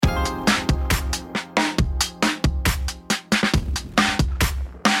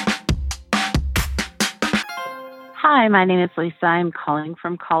Hi, my name is Lisa. I'm calling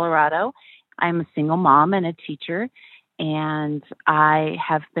from Colorado. I'm a single mom and a teacher, and I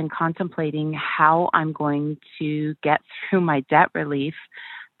have been contemplating how I'm going to get through my debt relief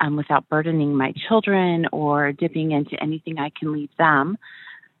without burdening my children or dipping into anything I can leave them.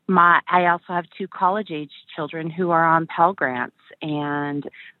 I also have two college-age children who are on Pell Grants, and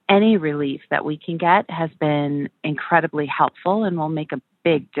any relief that we can get has been incredibly helpful and will make a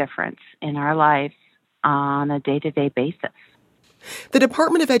big difference in our lives on a day-to-day basis. The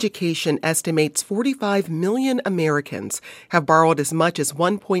Department of Education estimates 45 million Americans have borrowed as much as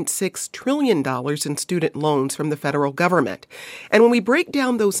 $1.6 trillion in student loans from the federal government. And when we break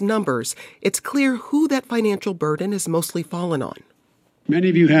down those numbers, it's clear who that financial burden has mostly fallen on. Many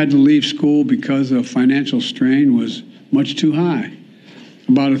of you had to leave school because the financial strain was much too high.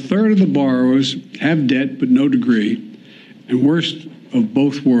 About a third of the borrowers have debt but no degree, and worst of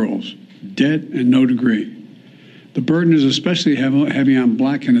both worlds, debt and no degree. The burden is especially heavy on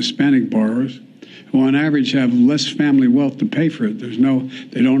Black and Hispanic borrowers, who on average have less family wealth to pay for it. They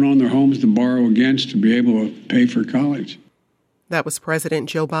don't own their homes to borrow against to be able to pay for college. That was President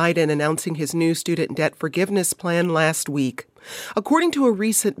Joe Biden announcing his new student debt forgiveness plan last week. According to a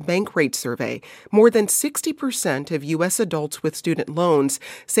recent Bankrate survey, more than 60% of U.S. adults with student loans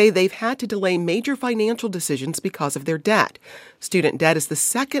say they've had to delay major financial decisions because of their debt. Student debt is the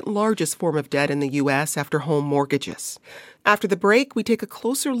second largest form of debt in the U.S. after home mortgages. After the break, we take a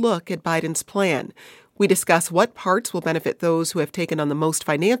closer look at Biden's plan. We discuss what parts will benefit those who have taken on the most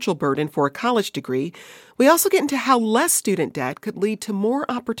financial burden for a college degree. We also get into how less student debt could lead to more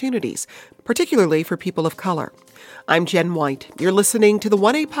opportunities, particularly for people of color. I'm Jen White. You're listening to the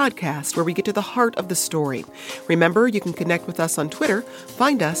 1A podcast, where we get to the heart of the story. Remember, you can connect with us on Twitter.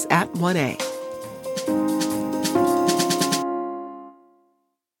 Find us at 1A.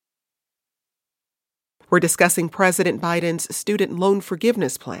 We're discussing President Biden's student loan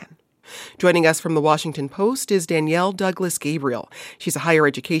forgiveness plan. Joining us from the Washington Post is Danielle Douglas Gabriel. She's a higher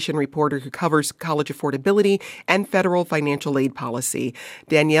education reporter who covers college affordability and federal financial aid policy.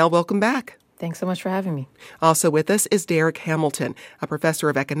 Danielle, welcome back. Thanks so much for having me. Also with us is Derek Hamilton, a professor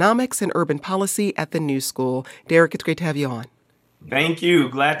of economics and urban policy at the New School. Derek, it's great to have you on. Thank you.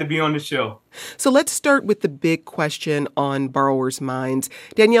 Glad to be on the show. So let's start with the big question on borrowers' minds.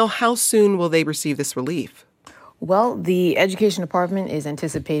 Danielle, how soon will they receive this relief? Well, the Education Department is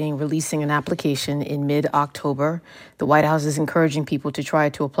anticipating releasing an application in mid-October. The White House is encouraging people to try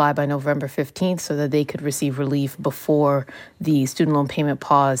to apply by November 15th so that they could receive relief before the student loan payment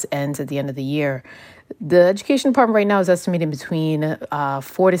pause ends at the end of the year. The Education Department right now is estimating between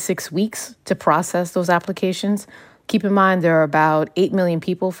 4 to 6 weeks to process those applications. Keep in mind, there are about 8 million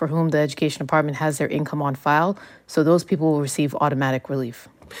people for whom the Education Department has their income on file, so those people will receive automatic relief.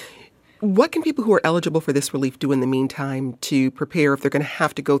 What can people who are eligible for this relief do in the meantime to prepare if they're going to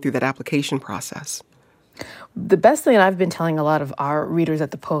have to go through that application process? The best thing I've been telling a lot of our readers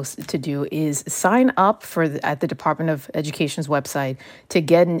at the Post to do is sign up at the Department of Education's website to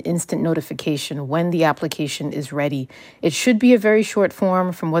get an instant notification when the application is ready. It should be a very short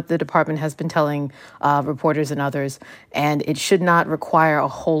form from what the department has been telling reporters and others, and it should not require a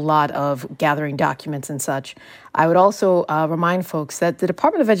whole lot of gathering documents and such. I would also remind folks that the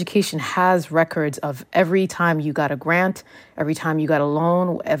Department of Education has records of every time you got a grant, every time you got a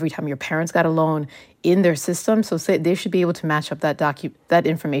loan, every time your parents got a loan in their system. So they should be able to match up that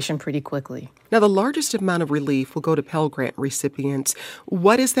information pretty quickly. Now, the largest amount of relief will go to Pell Grant recipients.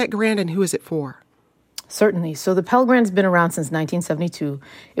 What is that grant and who is it for? Certainly. So the Pell Grant's been around since 1972.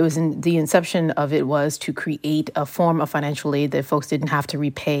 The inception of it was to create a form of financial aid that folks didn't have to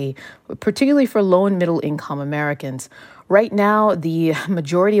repay, particularly for low and middle income Americans. Right now, the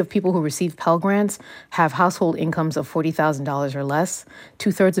majority of people who receive Pell Grants have household incomes of $40,000 or less.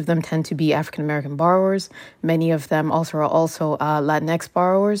 2/3 of them tend to be African-American borrowers. Many of them are also Latinx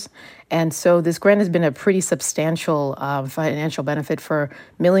borrowers. And so this grant has been a pretty substantial financial benefit for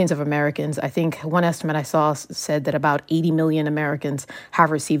millions of Americans. I think one estimate I saw said that about 80 million Americans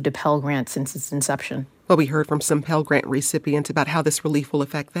have received a Pell Grant since its inception. Well, we heard from some Pell Grant recipients about how this relief will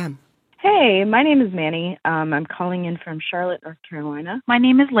affect them. Hey, my name is Manny. I'm calling in from Charlotte, North Carolina. My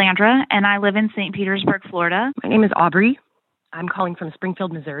name is Landra, and I live in St. Petersburg, Florida. My name is Aubrey. I'm calling from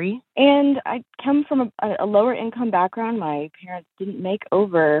Springfield, Missouri. And I come from a lower income background. My parents didn't make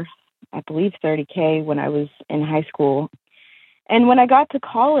over, I believe, $30K when I was in high school. And when I got to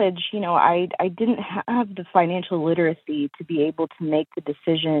college, I didn't have the financial literacy to be able to make the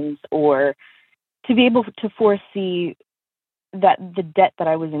decisions or to be able to foresee that the debt that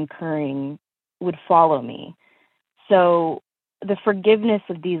I was incurring would follow me. So the forgiveness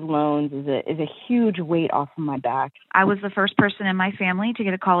of these loans is a huge weight off of my back. I was the first person in my family to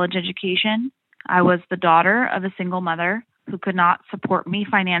get a college education. I was the daughter of a single mother who could not support me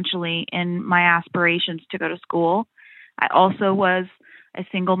financially in my aspirations to go to school. I also was a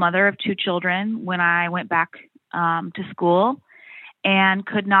single mother of 2 children when I went back to school, and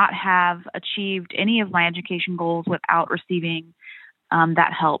could not have achieved any of my education goals without receiving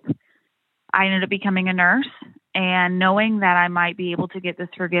that help. I ended up becoming a nurse, and knowing that I might be able to get this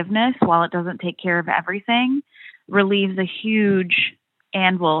forgiveness, while it doesn't take care of everything, relieves a huge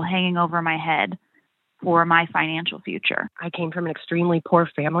anvil hanging over my head for my financial future. I came from an extremely poor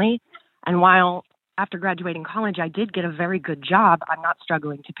family, and while after graduating college, I did get a very good job, I'm not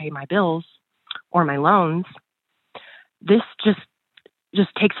struggling to pay my bills or my loans. This just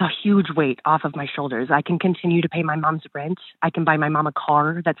takes a huge weight off of my shoulders. I can continue to pay my mom's rent. I can buy my mom a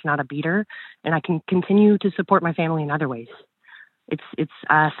car that's not a beater, and I can continue to support my family in other ways. It's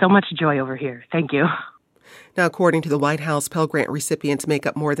so much joy over here. Thank you. Now, according to the White House, Pell Grant recipients make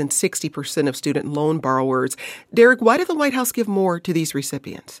up more than 60% of student loan borrowers. Derek, why did the White House give more to these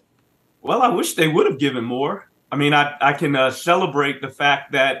recipients? Well, I wish they would have given more. I mean, I can celebrate the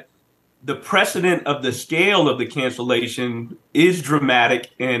fact that the precedent of the scale of the cancellation is dramatic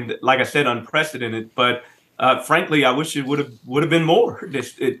and, like I said, unprecedented. But frankly, I wish it would have been more.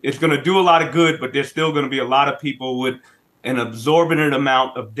 It's going to do a lot of good, but there's still going to be a lot of people with an exorbitant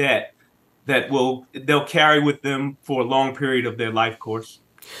amount of debt that they'll carry with them for a long period of their life course.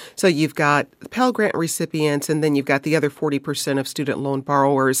 So you've got Pell Grant recipients, and then you've got the other 40% of student loan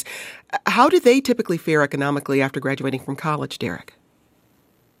borrowers. How do they typically fare economically after graduating from college, Derek?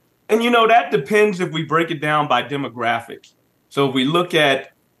 And, that depends if we break it down by demographics. So if we look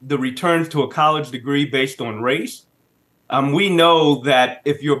at the returns to a college degree based on race, we know that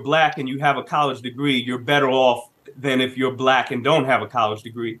if you're Black and you have a college degree, you're better off than if you're Black and don't have a college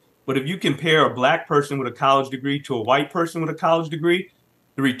degree. But if you compare a Black person with a college degree to a white person with a college degree,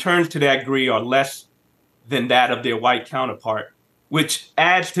 the returns to that degree are less than that of their white counterpart, which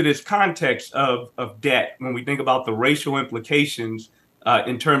adds to this context of debt when we think about the racial implications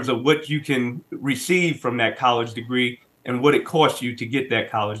in terms of what you can receive from that college degree and what it costs you to get that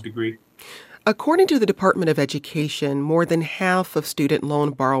college degree. According to the Department of Education, more than half of student loan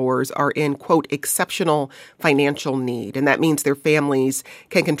borrowers are in, quote, exceptional financial need. And that means their families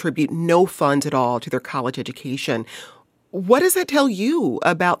can contribute no funds at all to their college education. What does that tell you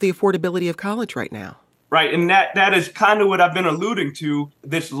about the affordability of college right now? Right. And that is kind of what I've been alluding to,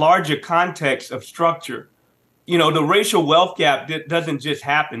 this larger context of structure. The racial wealth gap doesn't just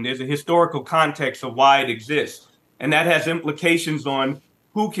happen. There's a historical context of why it exists. And that has implications on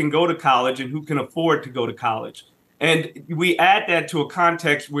who can go to college and who can afford to go to college. And we add that to a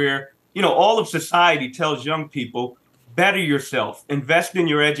context where, all of society tells young people, better yourself, invest in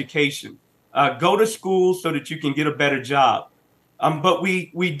your education, go to school so that you can get a better job. But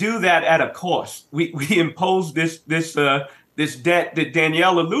we do that at a cost. We impose this debt that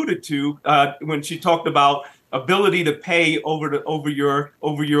Danielle alluded to when she talked about ability to pay over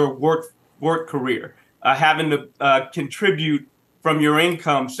your work career, having to contribute from your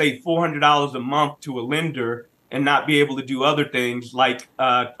income, say $400 a month to a lender, and not be able to do other things like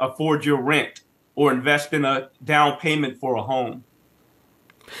afford your rent or invest in a down payment for a home.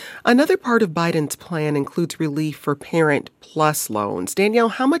 Another part of Biden's plan includes relief for Parent Plus loans. Danielle,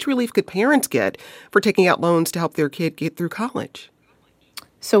 how much relief could parents get for taking out loans to help their kid get through college?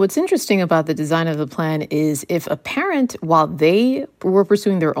 So what's interesting about the design of the plan is if a parent, while they were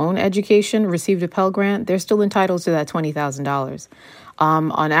pursuing their own education, received a Pell Grant, they're still entitled to that $20,000.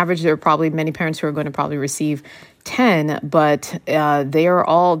 On average, there are probably many parents who are going to probably receive 10, but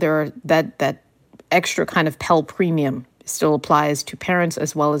that extra kind of Pell premium still applies to parents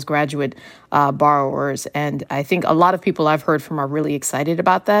as well as graduate borrowers. And I think a lot of people I've heard from are really excited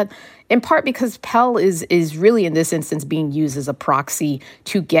about that, in part because Pell is really, in this instance, being used as a proxy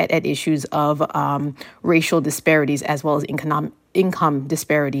to get at issues of racial disparities as well as income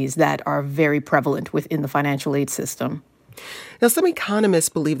disparities that are very prevalent within the financial aid system. Now, some economists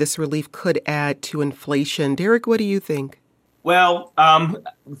believe this relief could add to inflation. Derek, what do you think? Well,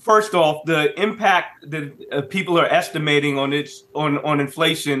 first off, the impact that people are estimating on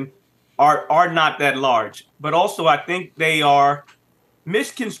inflation are not that large. But also, I think they are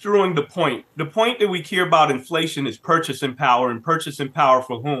misconstruing the point. The point that we care about inflation is purchasing power, and purchasing power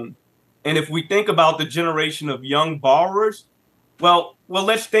for whom? And if we think about the generation of young borrowers, well,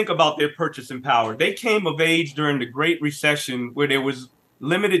 let's think about their purchasing power. They came of age during the Great Recession, where there was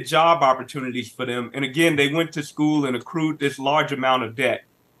limited job opportunities for them. And again, they went to school and accrued this large amount of debt.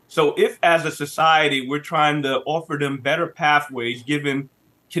 So if as a society, we're trying to offer them better pathways, given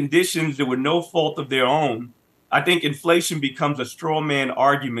conditions that were no fault of their own, I think inflation becomes a straw man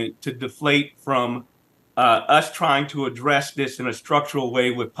argument to deflate from us trying to address this in a structural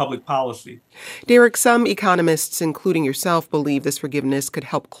way with public policy. Derek, some economists, including yourself, believe this forgiveness could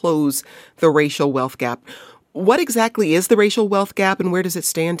help close the racial wealth gap. What exactly is the racial wealth gap, and where does it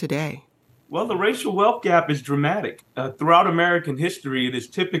stand today? Well, the racial wealth gap is dramatic. Throughout American history, it is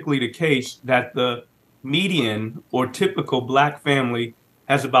typically the case that the median or typical Black family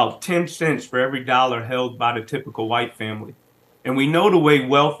has about 10 cents for every dollar held by the typical white family. And we know the way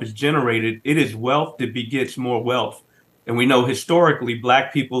wealth is generated, it is wealth that begets more wealth. And we know historically,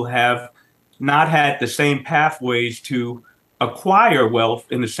 Black people have not had the same pathways to acquire wealth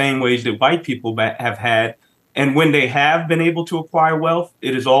in the same ways that white people have had. And when they have been able to acquire wealth,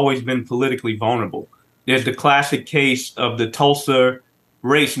 it has always been politically vulnerable. There's the classic case of the Tulsa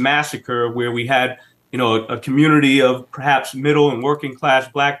race massacre, where we had, a community of perhaps middle and working class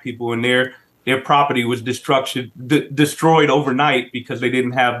Black people, and their property was destroyed overnight because they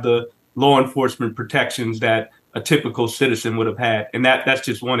didn't have the law enforcement protections that a typical citizen would have had. And that's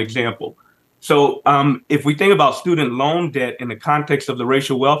just one example. So if we think about student loan debt in the context of the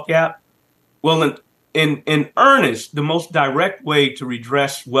racial wealth gap, well, in earnest, the most direct way to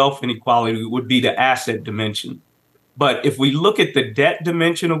redress wealth inequality would be the asset dimension. But if we look at the debt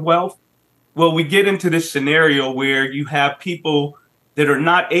dimension of wealth, well, we get into this scenario where you have people that are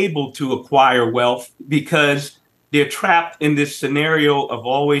not able to acquire wealth because they're trapped in this scenario of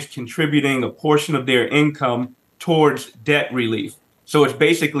always contributing a portion of their income towards debt relief. So it's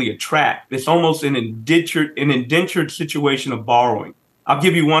basically a trap. It's almost an indentured situation of borrowing. I'll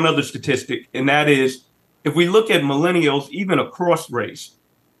give you one other statistic, and that is, if we look at millennials, even across race,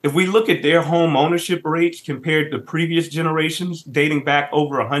 if we look at their home ownership rates compared to previous generations dating back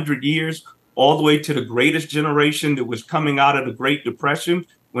over 100 years, all the way to the greatest generation that was coming out of the Great Depression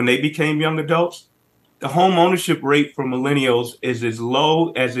when they became young adults, the home ownership rate for millennials is as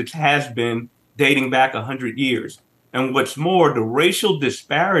low as it has been dating back 100 years. And what's more, the racial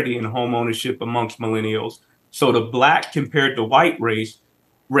disparity in home ownership amongst millennials, so the Black compared to white race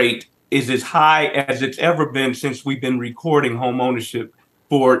rate, is as high as it's ever been since we've been recording home ownership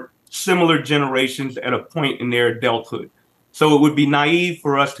for similar generations at a point in their adulthood. So it would be naive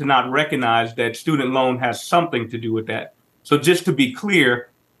for us to not recognize that student loan has something to do with that. So just to be clear,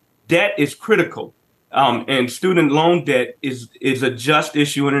 debt is critical, and student loan debt is a just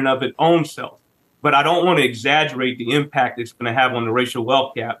issue in and of its own self. But I don't want to exaggerate the impact it's going to have on the racial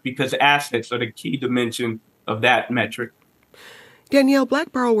wealth gap, because assets are the key dimension of that metric. Danielle,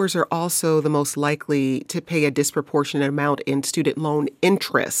 Black borrowers are also the most likely to pay a disproportionate amount in student loan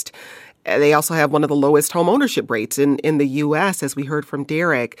interest. They also have one of the lowest home ownership rates in the U.S., as we heard from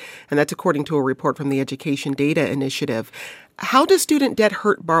Derek, and that's according to a report from the Education Data Initiative. How does student debt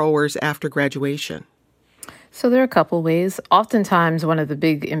hurt borrowers after graduation? So there are a couple ways. Oftentimes, one of the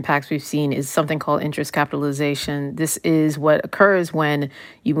big impacts we've seen is something called interest capitalization. This is what occurs when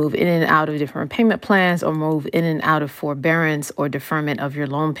you move in and out of different payment plans or move in and out of forbearance or deferment of your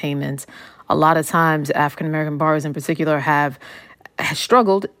loan payments. A lot of times, African-American borrowers in particular have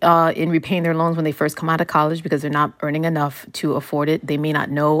struggled in repaying their loans when they first come out of college because they're not earning enough to afford it. They may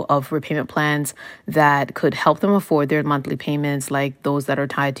not know of repayment plans that could help them afford their monthly payments, like those that are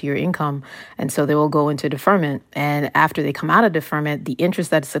tied to your income. And so they will go into deferment. And after they come out of deferment, the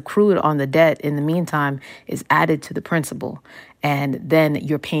interest that's accrued on the debt in the meantime is added to the principal. And then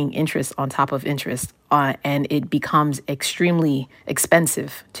you're paying interest on top of interest. And it becomes extremely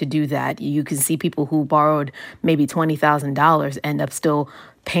expensive to do that. You can see people who borrowed maybe $20,000 end up still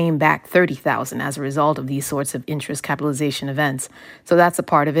paying back $30,000 as a result of these sorts of interest capitalization events. So that's a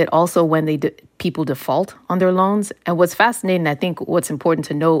part of it. Also, when people default on their loans. And what's fascinating, I think what's important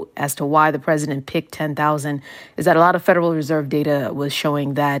to note as to why the president picked $10,000 is that a lot of Federal Reserve data was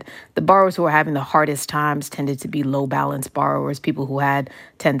showing that the borrowers who were having the hardest times tended to be low balance borrowers, people who had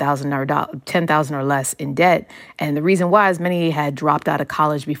 $10,000 or less in debt. And the reason why is many had dropped out of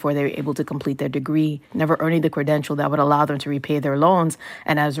college before they were able to complete their degree, never earning the credential that would allow them to repay their loans,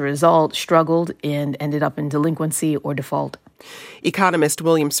 and as a result struggled and ended up in delinquency or default. Economist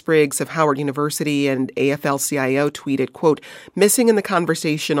William Spriggs of Howard University and AFL-CIO tweeted, quote, "Missing in the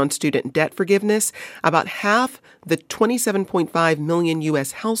conversation on student debt forgiveness, about half the 27.5 million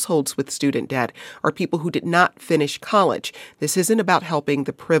U.S. households with student debt are people who did not finish college. This isn't about helping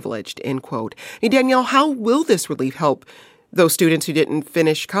the privileged," end quote. Hey, Danielle, how will this relief help those students who didn't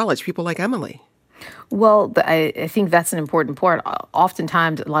finish college, people like Emily? Well, I think that's an important part.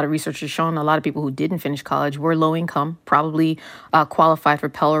 Oftentimes, a lot of research has shown a lot of people who didn't finish college were low income, probably qualified for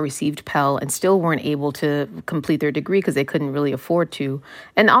Pell or received Pell, and still weren't able to complete their degree because they couldn't really afford to.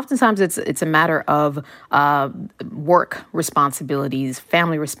 And oftentimes, it's a matter of work responsibilities,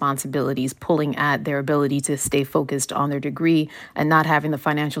 family responsibilities, pulling at their ability to stay focused on their degree and not having the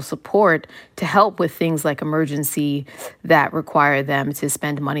financial support to help with things like emergency that require them to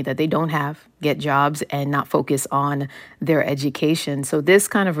spend money that they don't have, get jobs, and not focus on their education. So this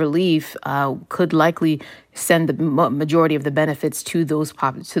kind of relief could likely send the majority of the benefits to those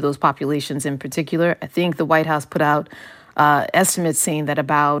populations in particular. I think the White House put out estimates saying that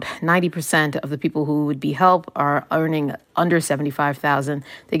about 90% of the people who would be helped are earning under $75,000.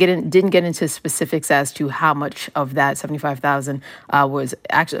 They didn't get into specifics as to how much of that $75,000 was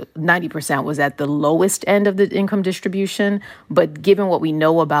actually 90% was at the lowest end of the income distribution. But given what we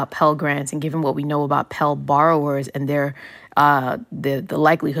know about Pell Grants and given what we know about Pell borrowers and their the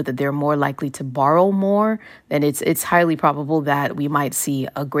likelihood that they're more likely to borrow more, then it's highly probable that we might see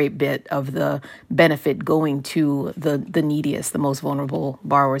a great bit of the benefit going to the neediest, the most vulnerable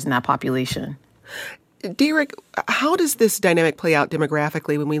borrowers in that population. Derek, how does this dynamic play out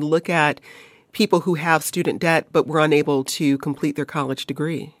demographically when we look at people who have student debt but were unable to complete their college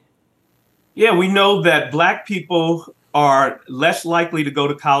degree? Yeah, we know that Black people are less likely to go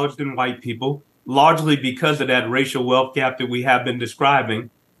to college than white people, largely because of that racial wealth gap that we have been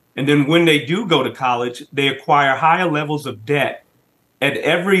describing. And then when they do go to college, they acquire higher levels of debt at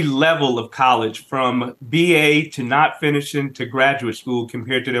every level of college, from BA to not finishing to graduate school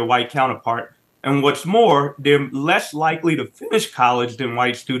compared to their white counterpart. And what's more, they're less likely to finish college than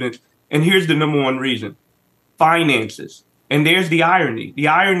white students. And here's the number one reason: finances. And there's the irony. The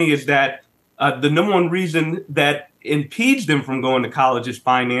irony is that the number one reason that impedes them from going to college is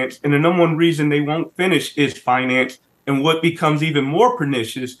finance, and the number one reason they won't finish is finance. And what becomes even more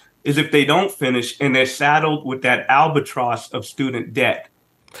pernicious is if they don't finish and they're saddled with that albatross of student debt.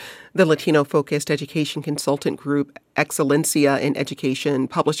 The Latino-focused education consultant group Excelencia in Education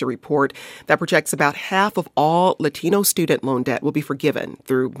published a report that projects about half of all Latino student loan debt will be forgiven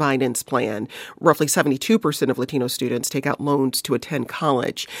through Biden's plan. Roughly 72% of Latino students take out loans to attend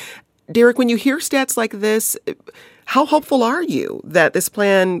college. Derek, when you hear stats like this, how hopeful are you that this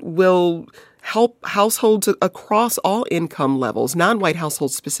plan will help households across all income levels, non-white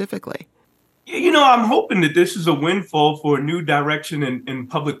households specifically? You know, I'm hoping that this is a windfall for a new direction in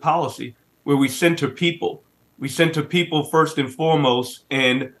public policy, where we center people. We center people first and foremost,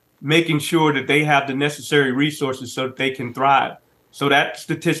 and making sure that they have the necessary resources so that they can thrive. So that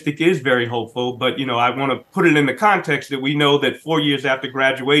statistic is very hopeful. But, you know, I want to put it in the context that we know that 4 years after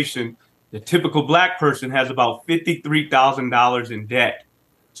graduation, the typical Black person has about $53,000 in debt.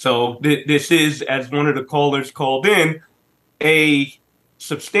 So this is, as one of the callers called in, a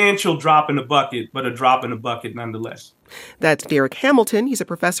substantial drop in the bucket, but a drop in the bucket nonetheless. That's Derek Hamilton. He's a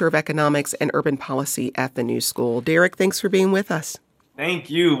professor of economics and urban policy at the New School. Derek, thanks for being with us. Thank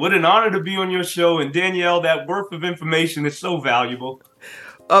you. What an honor to be on your show. And Danielle, that worth of information is so valuable.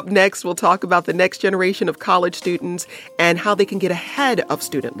 Up next, we'll talk about the next generation of college students and how they can get ahead of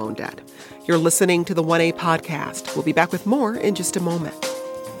student loan debt. You're listening to the 1A podcast. We'll be back with more in just a moment.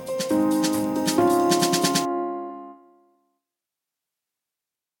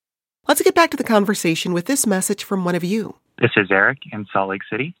 Let's get back to the conversation with this message from one of you. This is Eric in Salt Lake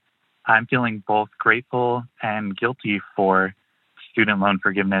City. I'm feeling both grateful and guilty for student loan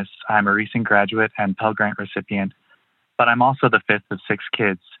forgiveness. I'm a recent graduate and Pell Grant recipient, but I'm also the fifth of 6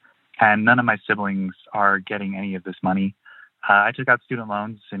 kids, and none of my siblings are getting any of this money. I took out student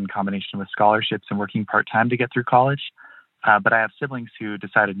loans in combination with scholarships and working part-time to get through college, but I have siblings who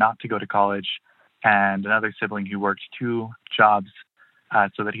decided not to go to college, and another sibling who worked 2 jobs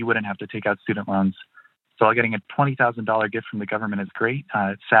so that he wouldn't have to take out student loans. So while getting a $20,000 gift from the government is great,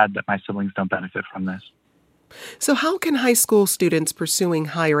 it's sad that my siblings don't benefit from this. So how can high school students pursuing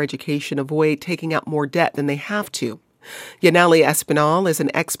higher education avoid taking out more debt than they have to? Yaneli Espinal is an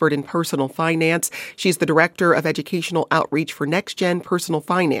expert in personal finance. She's the director of educational outreach for Next Gen Personal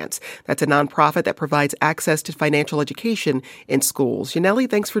Finance. That's a nonprofit that provides access to financial education in schools. Yaneli,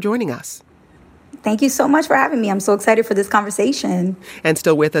 thanks for joining us. Thank you so much for having me. I'm so excited for this conversation. And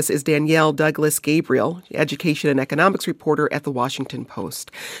still with us is Danielle Douglas Gabriel, education and economics reporter at The Washington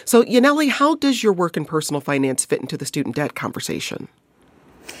Post. So, Yaneli, how does your work in personal finance fit into the student debt conversation?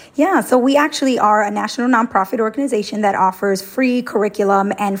 Yeah, so we actually are a national nonprofit organization that offers free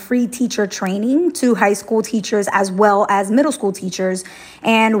curriculum and free teacher training to high school teachers as well as middle school teachers.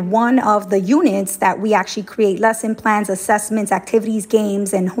 And one of the units that we actually create lesson plans, assessments, activities,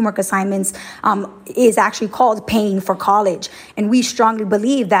 games, and homework assignments is actually called Paying for College. And we strongly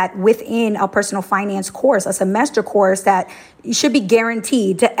believe that within a personal finance course, a semester course, that should be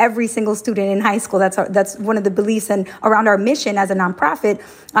guaranteed to every single student in high school. That's one of the beliefs and around our mission as a nonprofit.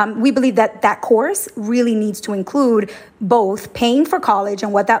 We believe that that course really needs to include both paying for college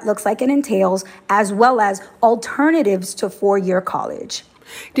and what that looks like and entails, as well as alternatives to four-year college.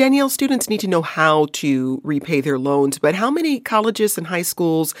 Danielle, students need to know how to repay their loans, but how many colleges and high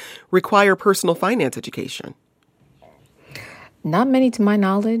schools require personal finance education? Not many to my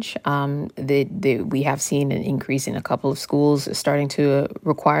knowledge. We have seen an increase in a couple of schools starting to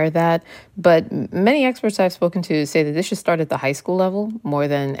require that. But many experts I've spoken to say that this should start at the high school level more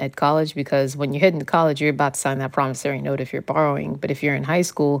than at college, because when you head into college, you're about to sign that promissory note if you're borrowing. But if you're in high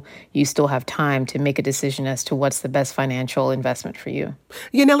school, you still have time to make a decision as to what's the best financial investment for you.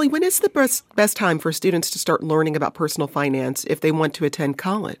 Yaneli, when is the best time for students to start learning about personal finance if they want to attend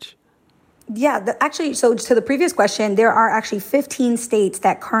college? Yeah, so to the previous question, there are actually 15 states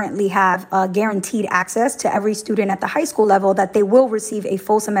that currently have guaranteed access to every student at the high school level that they will receive a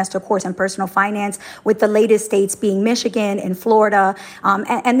full semester course in personal finance, with the latest states being Michigan and Florida.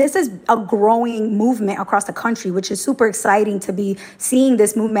 And this is a growing movement across the country, which is super exciting to be seeing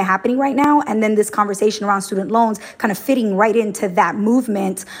this movement happening right now. And then this conversation around student loans kind of fitting right into that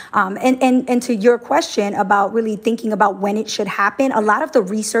movement. And to your question about really thinking about when it should happen, a lot of the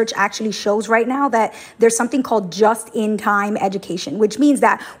research actually shows right now that there's something called just-in-time education, which means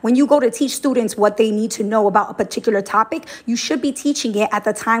that when you go to teach students what they need to know about a particular topic, you should be teaching it at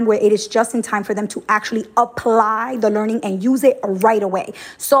the time where it is just in time for them to actually apply the learning and use it right away.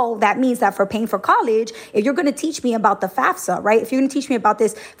 So that means that for paying for college, if you're going to teach me about the FAFSA, right? If you're going to teach me about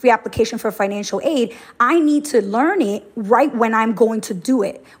this free application for financial aid, I need to learn it right when I'm going to do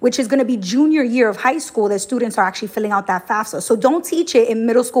it, which is going to be junior year of high school that students are actually filling out that FAFSA. So don't teach it in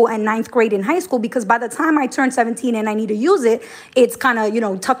middle school and ninth grade in high school, because by the time I turn 17 and I need to use it, it's kind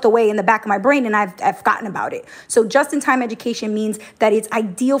of, tucked away in the back of my brain and I've forgotten about it. So just-in-time education means that it's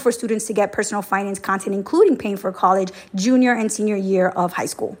ideal for students to get personal finance content, including paying for college, junior and senior year of high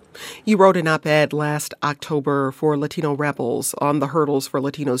school. You wrote an op-ed last October for Latino Rebels on the hurdles for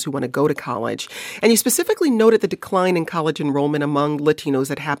Latinos who want to go to college. And you specifically noted the decline in college enrollment among Latinos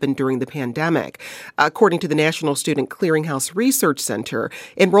that happened during the pandemic. According to the National Student Clearinghouse Research Center,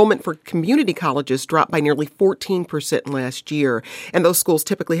 enrollment for community colleges dropped by nearly 14% last year. And those schools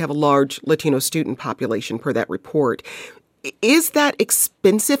typically have a large Latino student population per that report. Is that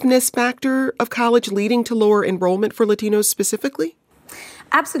expensiveness factor of college leading to lower enrollment for Latinos specifically?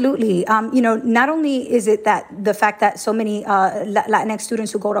 Absolutely. Not only is it that the fact that so many Latinx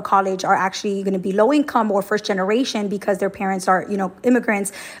students who go to college are actually going to be low income or first generation because their parents are,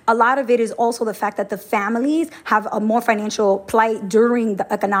 immigrants. A lot of it is also the fact that the families have a more financial plight during the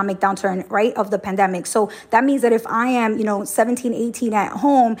economic downturn, right, of the pandemic. So that means that if I am, 17, 18 at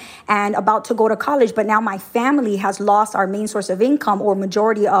home and about to go to college, but now my family has lost our main source of income or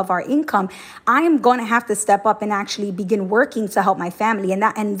majority of our income, I am going to have to step up and actually begin working to help my family.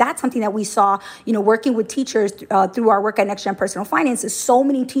 And that's something that we saw, working with teachers through our work at Next Gen Personal Finance. Is so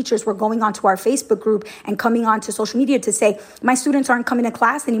many teachers were going onto our Facebook group and coming onto social media to say, my students aren't coming to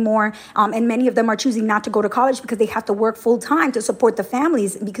class anymore. And many of them are choosing not to go to college because they have to work full time to support the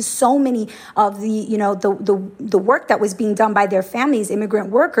families, because so many of the work that was being done by their families, immigrant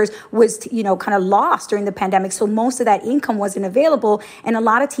workers, was, kind of lost during the pandemic. So most of that income wasn't available. And a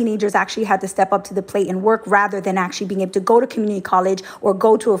lot of teenagers actually had to step up to the plate and work rather than actually being able to go to community college or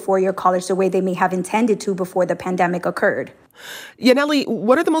go to a four-year college the way they may have intended to before the pandemic occurred. Yaneli,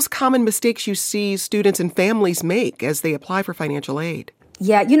 what are the most common mistakes you see students and families make as they apply for financial aid?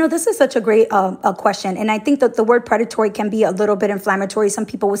 Yeah, this is such a great question. And I think that the word predatory can be a little bit inflammatory. Some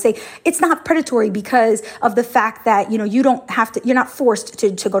people will say it's not predatory because of the fact that, you're not forced to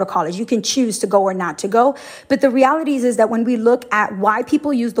go to college. You can choose to go or not to go. But the reality is that when we look at why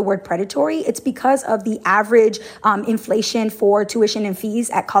people use the word predatory, it's because of the average inflation for tuition and fees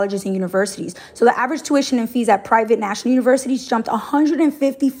at colleges and universities. So the average tuition and fees at private national universities jumped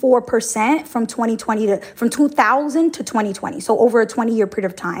 154% from 2000 to 2020. So over a 20-year period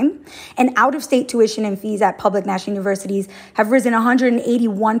of time. And out-of-state tuition and fees at public national universities have risen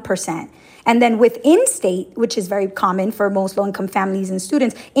 181%. And then with in-state, which is very common for most low-income families and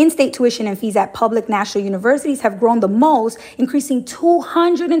students, in-state tuition and fees at public national universities have grown the most, increasing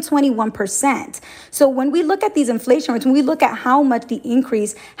 221%. So when we look at these inflation rates, when we look at how much the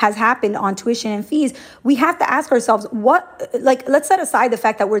increase has happened on tuition and fees, we have to ask ourselves, let's set aside the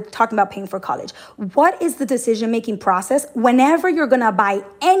fact that we're talking about paying for college. What is the decision-making process whenever you're going to buy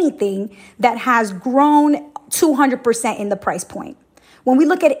anything that has grown 200% in the price point? When we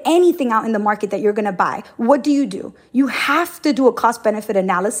look at anything out in the market that you're going to buy, what do? You have to do a cost-benefit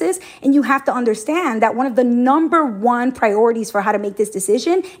analysis, and you have to understand that one of the number one priorities for how to make this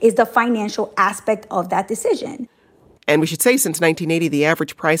decision is the financial aspect of that decision. And we should say since 1980, the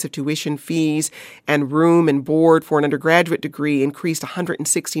average price of tuition, fees, and room and board for an undergraduate degree increased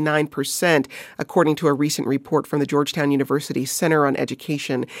 169%, according to a recent report from the Georgetown University Center on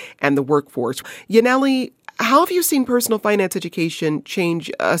Education and the Workforce. Yaneli, how have you seen personal finance education change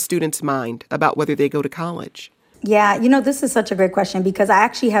a student's mind about whether they go to college? Yeah, this is such a great question because I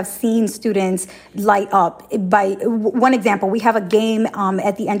actually have seen students light up. By one example, we have a game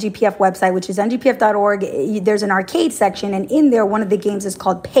at the NGPF website, which is ngpf.org. There's an arcade section, and in there, one of the games is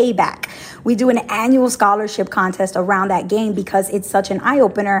called Payback. We do an annual scholarship contest around that game because it's such an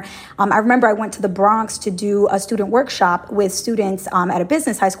eye-opener. I remember I went to the Bronx to do a student workshop with students at a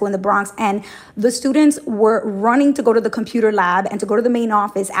business high school in the Bronx, and the students were running to go to the computer lab and to go to the main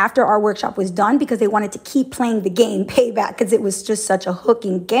office after our workshop was done because they wanted to keep playing the game Payback because it was just such a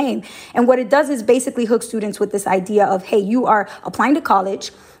hooking game. And what it does is basically hook students with this idea of, hey, you are applying to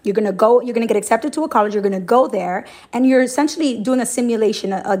college. You're going to get accepted to a college. You're going to go there, and you're essentially doing a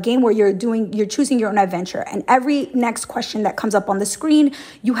simulation, a game where you're choosing your own adventure. And every next question that comes up on the screen,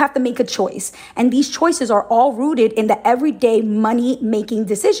 you have to make a choice. And these choices are all rooted in the everyday money-making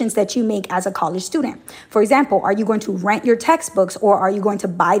decisions that you make as a college student. For example, are you going to rent your textbooks, or are you going to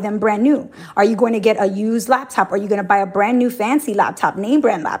buy them brand new? Are you going to get a used laptop? Are you going to buy a brand new fancy laptop, name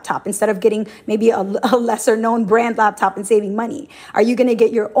brand laptop, instead of getting maybe a lesser known brand laptop and saving money? Are you going to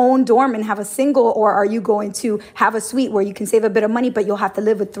get your own dorm and have a single, or are you going to have a suite where you can save a bit of money, but you'll have to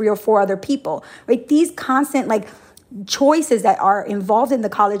live with 3 or 4 other people, right? These constant choices that are involved in the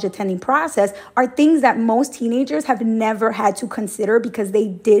college attending process are things that most teenagers have never had to consider because they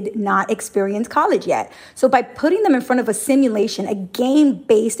did not experience college yet. So by putting them in front of a simulation, a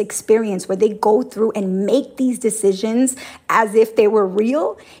game-based experience where they go through and make these decisions as if they were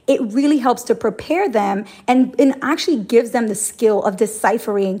real, it really helps to prepare them and actually gives them the skill of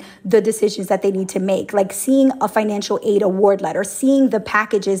deciphering the decisions that they need to make, like seeing a financial aid award letter, seeing the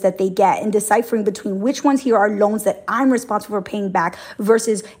packages that they get, and deciphering between which ones here are loans that I'm responsible for paying back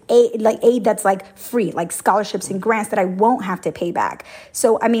versus aid that's free, like scholarships and grants that I won't have to pay back.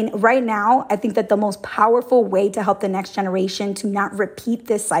 So, right now, I think that the most powerful way to help the next generation to not repeat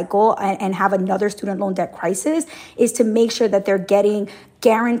this cycle and have another student loan debt crisis is to make sure that they're getting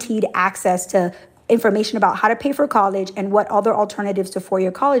guaranteed access to information about how to pay for college and what other alternatives to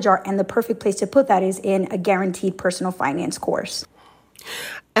four-year college are. And the perfect place to put that is in a guaranteed personal finance course.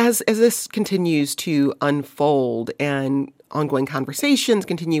 As this continues to unfold and ongoing conversations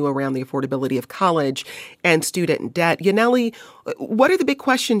continue around the affordability of college and student debt, Yaneli, what are the big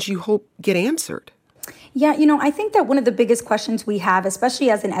questions you hope get answered? Yeah, I think that one of the biggest questions we have, especially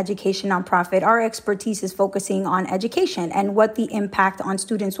as an education nonprofit, our expertise is focusing on education and what the impact on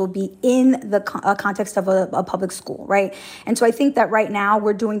students will be in the context of a public school, right? And so I think that right now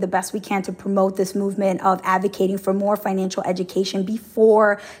we're doing the best we can to promote this movement of advocating for more financial education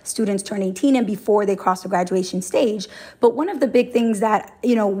before students turn 18 and before they cross the graduation stage. But one of the big things that,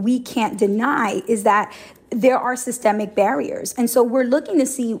 we can't deny is that there are systemic barriers. And so we're looking to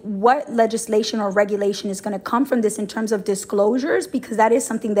see what legislation or regulation is going to come from this in terms of disclosures, because that is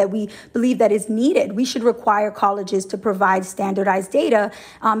something that we believe that is needed. We should require colleges to provide standardized data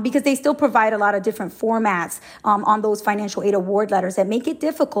because they still provide a lot of different formats on those financial aid award letters that make it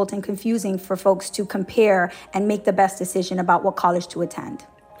difficult and confusing for folks to compare and make the best decision about what college to attend.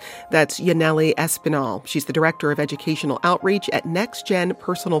 That's Yaneli Espinal. She's the Director of Educational Outreach at NextGen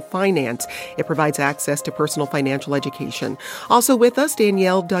Personal Finance. It provides access to personal financial education. Also with us,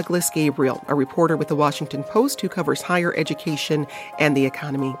 Danielle Douglas-Gabriel, a reporter with The Washington Post who covers higher education and the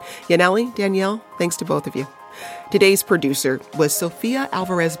economy. Yaneli, Danielle, thanks to both of you. Today's producer was Sophia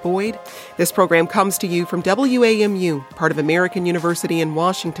Alvarez-Boyd. This program comes to you from WAMU, part of American University in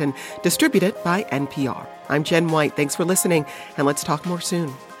Washington, distributed by NPR. I'm Jen White. Thanks for listening, and let's talk more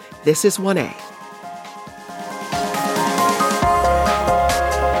soon. This is 1A.